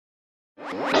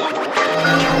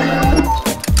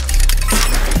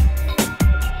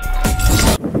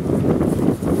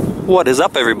What is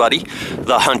up, everybody?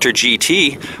 The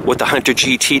HunterGT with the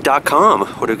HunterGT.com.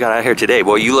 What do we got out here today?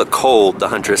 Well, you look cold, the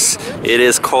Huntress. It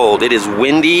is cold. It is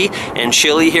windy and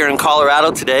chilly here in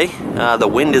Colorado today. The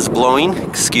wind is blowing.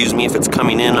 Excuse me if it's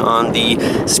coming in on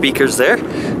the speakers there.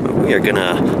 But we are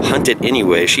gonna hunt it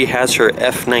anyway. She has her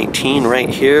F19 right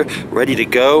here, ready to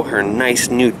go. Her nice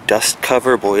new dust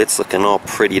cover. Boy, it's looking all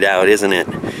prettied out, isn't it?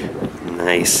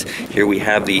 Nice. Here we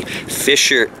have the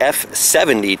Fisher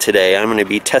F70 today. I'm going to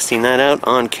be testing that out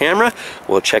on camera.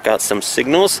 We'll check out some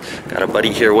signals. Got a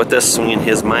buddy here with us swinging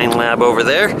his Mind Lab over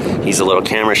there. He's a little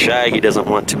camera shy. He doesn't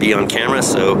want to be on camera,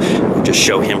 so we'll just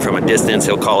show him from a distance.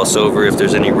 He'll call us over if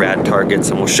there's any rad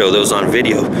targets, and we'll show those on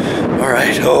video. All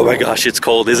right. Oh my gosh, it's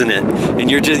cold, isn't it?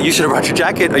 And you should have brought your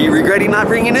jacket. Are you regretting not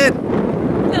bringing it?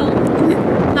 No,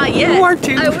 not yet. You are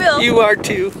too. I will. You are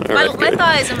too. My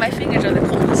thighs and my fingers are the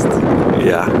coldest.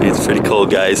 Yeah, it's pretty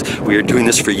cold, guys. We are doing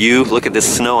this for you. Look at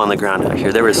this snow on the ground out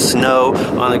here. There is snow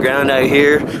on the ground out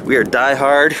here. We are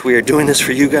diehard. We are doing this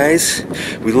for you guys.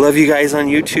 We love you guys on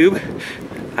YouTube.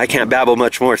 I can't babble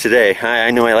much more today.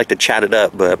 I know I like to chat it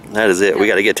up, but that is it. We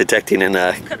got to get detecting and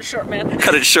cut it short, man.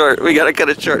 Cut it short. We got to cut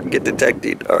it short and get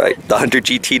detecting. All right,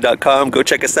 thehuntergt.com. Go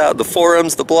check us out. The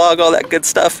forums, the blog, all that good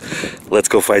stuff. Let's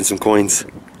go find some coins.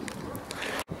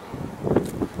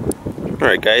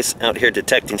 Alright guys, out here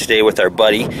detecting today with our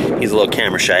buddy. He's a little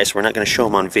camera shy, so we're not going to show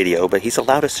him on video, but he's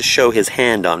allowed us to show his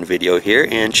hand on video here,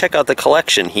 and check out the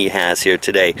collection he has here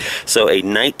today. So a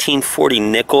 1940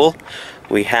 nickel.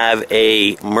 We have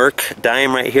a Merc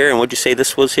dime right here, and what'd you say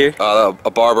this was here? A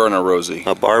Barber and a Rosie.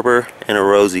 A Barber and a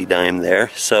Rosie dime there.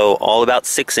 So all about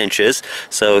 6 inches.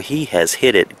 So he has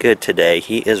hit it good today.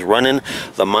 He is running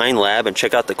the Mind Lab, and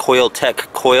check out the Coil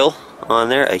Tech coil on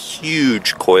there, a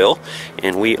huge coil.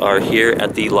 And we are here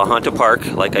at the La Junta Park,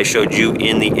 like I showed you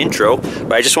in the intro.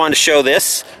 But I just wanted to show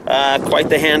this. Quite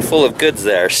the handful of goods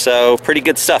there. So pretty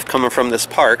good stuff coming from this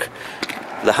park.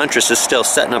 The Huntress is still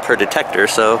setting up her detector,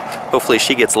 so hopefully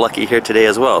she gets lucky here today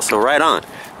as well. So right on.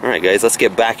 All right, guys, let's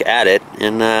get back at it,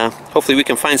 and hopefully we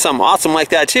can find something awesome like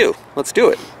that too. Let's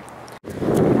do it.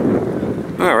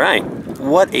 All right,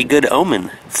 what a good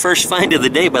omen. First find of the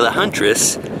day by the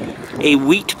Huntress. A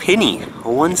wheat penny,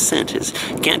 1 cent.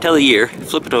 Can't tell the year.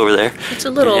 Flip it over there. It's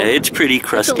a little. Yeah, it's pretty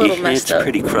crusty. It's a little messed up.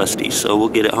 Pretty crusty. So we'll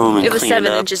get it home and clean it up. It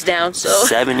was 7 inches down. So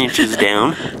 7 inches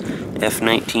down.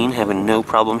 F19 having no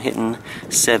problem hitting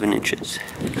 7 inches.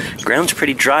 Ground's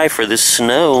pretty dry for this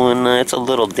snow, and it's a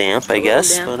little damp, I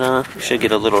guess. But should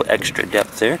get a little extra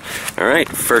depth there. All right,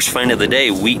 first find of the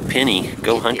day, wheat penny.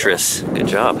 Go Huntress. Good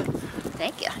job.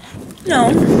 Thank you.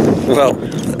 No. Well,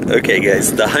 okay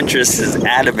guys, the Huntress is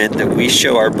adamant that we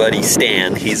show our buddy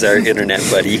Stan. He's our internet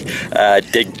buddy,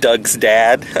 Doug's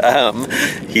dad.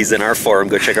 He's in our forum.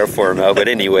 Go check our forum out. But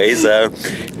anyways,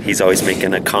 he's always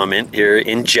making a comment here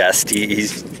in jest.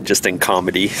 He's just in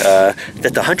comedy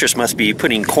that the Huntress must be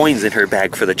putting coins in her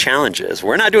bag for the challenges.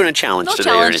 We're not doing a challenge today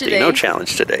or anything. No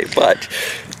challenge today, but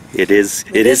it is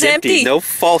empty. No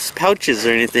false pouches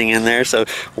or anything in there. So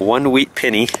 1 wheat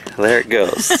penny. There it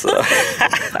goes. So,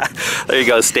 there you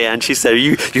go, Stan. She said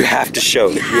you have to show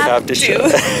it. You have to show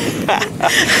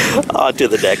it. On to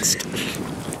the next.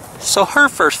 So her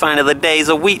first find of the day is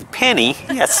a wheat penny.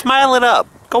 Yeah, smile it up.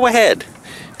 Go ahead.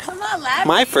 Come on, lad.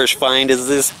 My first find is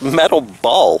this metal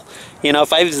ball. You know,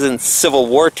 if I was in Civil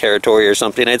War territory or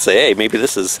something, I'd say, hey, maybe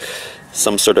this is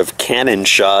some sort of cannon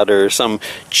shot or some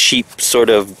cheap sort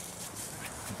of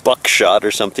buckshot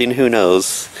or something. Who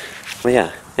knows? Well,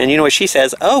 yeah. And you know what she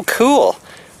says? Oh, cool.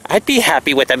 I'd be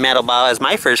happy with a metal ball as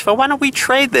my first. Well, why don't we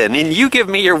trade then? And you give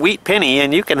me your wheat penny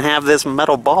and you can have this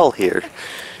metal ball here.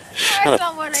 I'm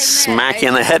gonna smack you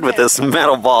in the head with this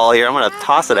metal ball here. I'm gonna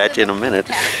toss it at you in a minute.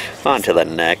 On to the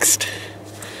next.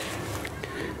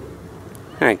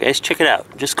 Alright guys, check it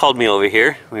out. Just called me over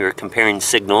here. We were comparing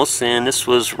signals, and this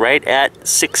was right at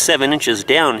 6-7 inches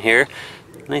down here.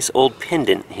 Nice old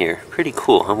pendant here. Pretty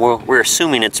cool. We're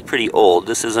assuming it's pretty old.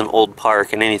 This is an old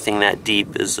park, and anything that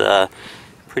deep is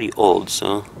pretty old,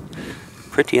 so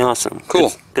pretty awesome.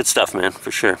 Cool. Good stuff, man,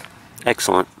 for sure.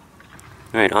 Excellent.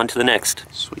 Alright, on to the next.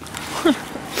 Sweet.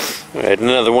 Alright,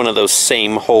 another one of those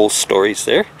same hole stories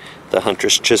there. The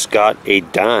Huntress just got a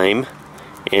dime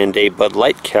and a Bud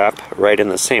Light cap right in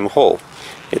the same hole.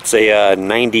 It's a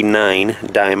 99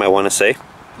 dime, I want to say.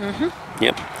 Mm-hmm.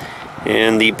 Yep.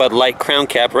 And the Bud Light crown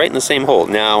cap right in the same hole.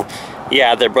 Now,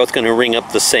 yeah, they're both going to ring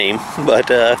up the same, but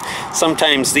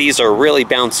sometimes these are really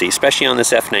bouncy, especially on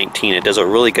this F19. It does a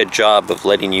really good job of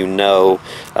letting you know.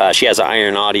 She has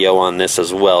iron audio on this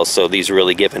as well, so these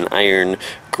really give an iron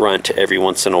grunt every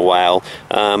once in a while.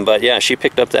 But yeah, she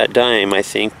picked up that dime. I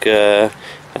think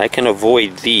I can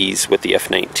avoid these with the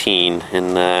F19,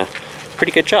 and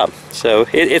pretty good job. So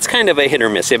it's kind of a hit or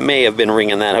miss. It may have been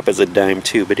ringing that up as a dime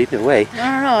too, but either way, I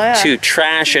don't know, yeah. to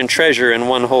trash and treasure in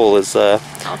one hole is I'll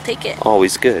take it.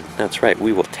 always good. That's right,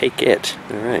 we will take it.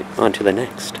 All right, on to the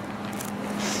next.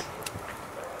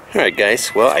 All right,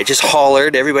 guys, well, I just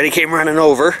hollered. Everybody came running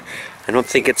over. I don't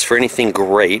think it's for anything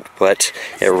great, but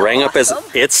it rang up as...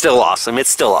 It's still awesome.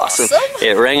 It's still awesome.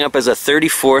 It rang up as a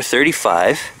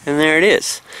 3435, and there it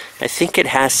is. I think it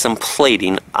has some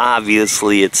plating.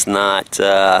 Obviously, it's not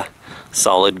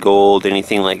solid gold,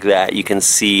 anything like that. You can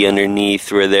see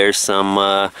underneath where there's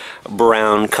some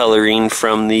brown coloring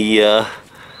from the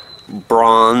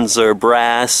bronze or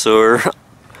brass or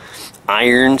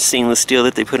iron stainless steel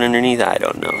that they put underneath. I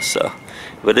don't know, so...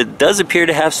 But it does appear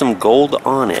to have some gold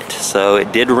on it, so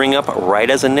it did ring up right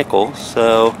as a nickel.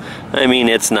 So, I mean,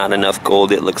 it's not enough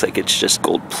gold. It looks like it's just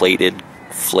gold-plated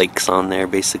flakes on there,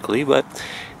 basically. But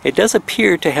it does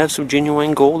appear to have some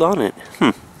genuine gold on it.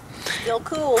 Still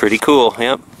cool. Pretty cool,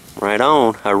 yep. Right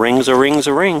on. A ring's a ring's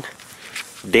a ring.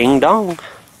 Ding dong.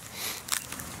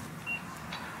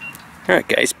 Alright,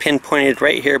 guys, pinpointed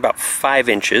right here about 5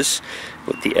 inches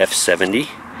with the F70.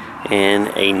 And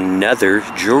another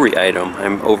jewelry item.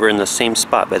 I'm over in the same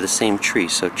spot by the same tree,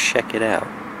 so check it out.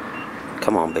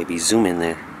 Come on, baby, zoom in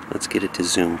there. Let's get it to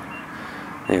zoom.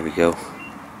 There we go.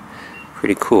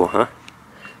 Pretty cool, huh?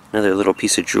 Another little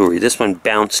piece of jewelry. This one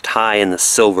bounced high in the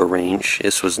silver range.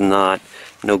 This was not,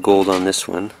 no gold on this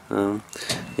one.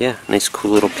 Yeah, nice cool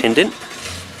little pendant.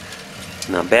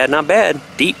 Not bad, not bad.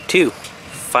 Deep too.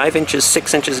 5 inches,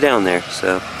 6 inches down there,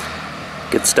 so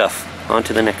good stuff. On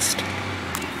to the next.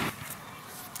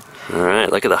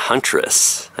 Alright, look at the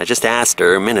Huntress. I just asked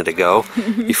her a minute ago,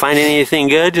 you find anything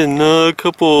good? And a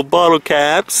couple bottle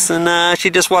caps. And she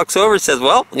just walks over and says,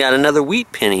 well, we got another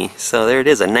wheat penny. So there it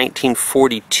is, a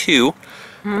 1942.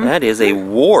 That is a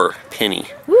war penny.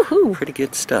 Woohoo! Pretty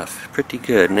good stuff. Pretty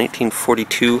good.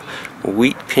 1942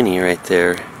 wheat penny right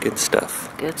there. Good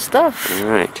stuff. Good stuff.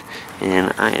 Alright,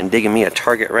 and I am digging me a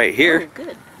target right here. Oh,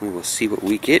 good. We will see what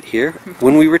we get here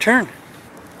when we return.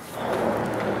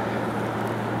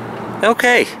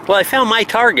 Okay, well, I found my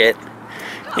target,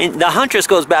 and the Huntress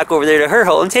goes back over there to her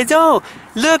hole and says, oh,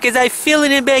 look, as I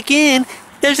filling it back in,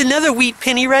 there's another wheat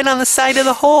penny right on the side of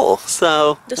the hole.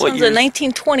 So this one's a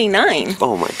 1929.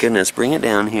 Oh my goodness, bring it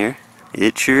down here.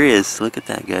 It sure is. Look at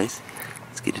that, guys.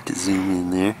 Let's get it to zoom in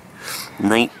there.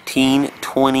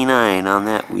 1929 on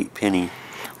that wheat penny.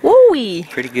 Woo-wee!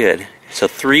 Pretty good. So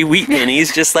 3 wheat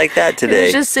pennies just like that today. It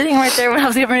was just sitting right there when I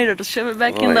was getting ready to shove it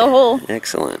back in the hole.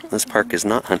 Excellent. This park is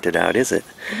not hunted out, is it?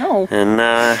 No. And,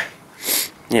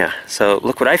 yeah. So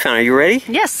look what I found. Are you ready?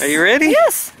 Yes. Are you ready?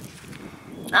 Yes.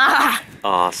 Ah!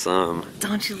 Awesome.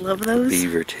 Don't you love those?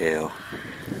 Beaver tail.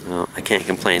 Well, I can't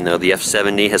complain though. The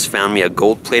F70 has found me a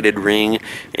gold-plated ring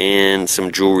and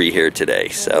some jewelry here today.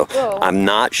 So I'm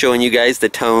not showing you guys the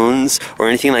tones or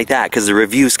anything like that because the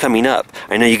review's coming up.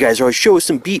 I know you guys are always, show us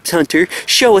some beeps, Hunter.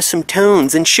 Show us some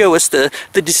tones and show us the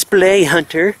display,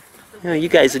 Hunter. You know, you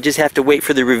guys will just have to wait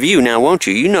for the review now, won't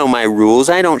you? You know my rules.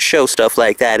 I don't show stuff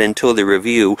like that until the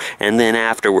review, and then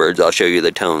afterwards I'll show you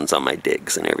the tones on my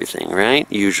digs and everything, right?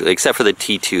 Usually, except for the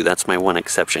T2. That's my one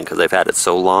exception because I've had it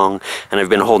so long, and I've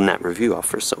been holding that review off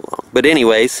for so long. But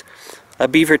anyways, a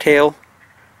beaver tail,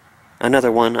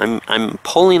 another one. I'm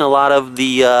pulling a lot of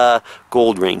the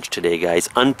gold range today, guys.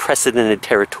 Unprecedented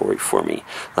territory for me.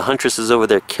 The Huntress is over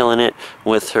there killing it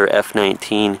with her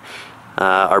F19.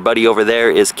 Our buddy over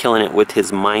there is killing it with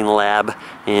his mine lab,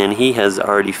 and he has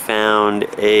already found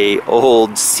a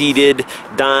old seeded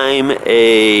dime,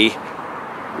 a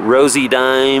rosy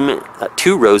dime,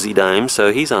 2 rosy dimes,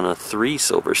 so he's on a 3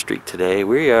 silver streak today.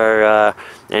 We are,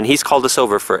 and he's called us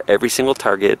over for every single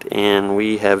target, and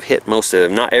we have hit most of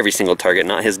them. Not every single target,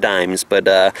 not his dimes, but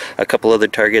a couple other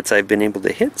targets I've been able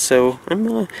to hit, so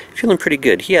I'm feeling pretty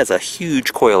good. He has a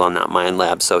huge coil on that mine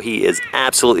lab, so he is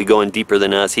absolutely going deeper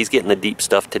than us. He's getting the deep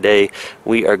stuff today.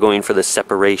 We are going for the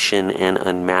separation and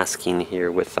unmasking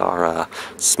here with our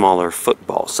smaller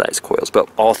football-sized coils. But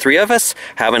all 3 of us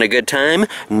having a good time.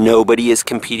 Nobody is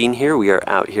competing here. We are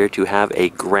out here to have a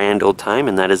grand old time,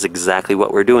 and that is exactly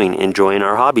what we're doing, enjoying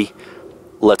our hobby.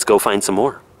 Let's go find some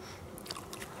more.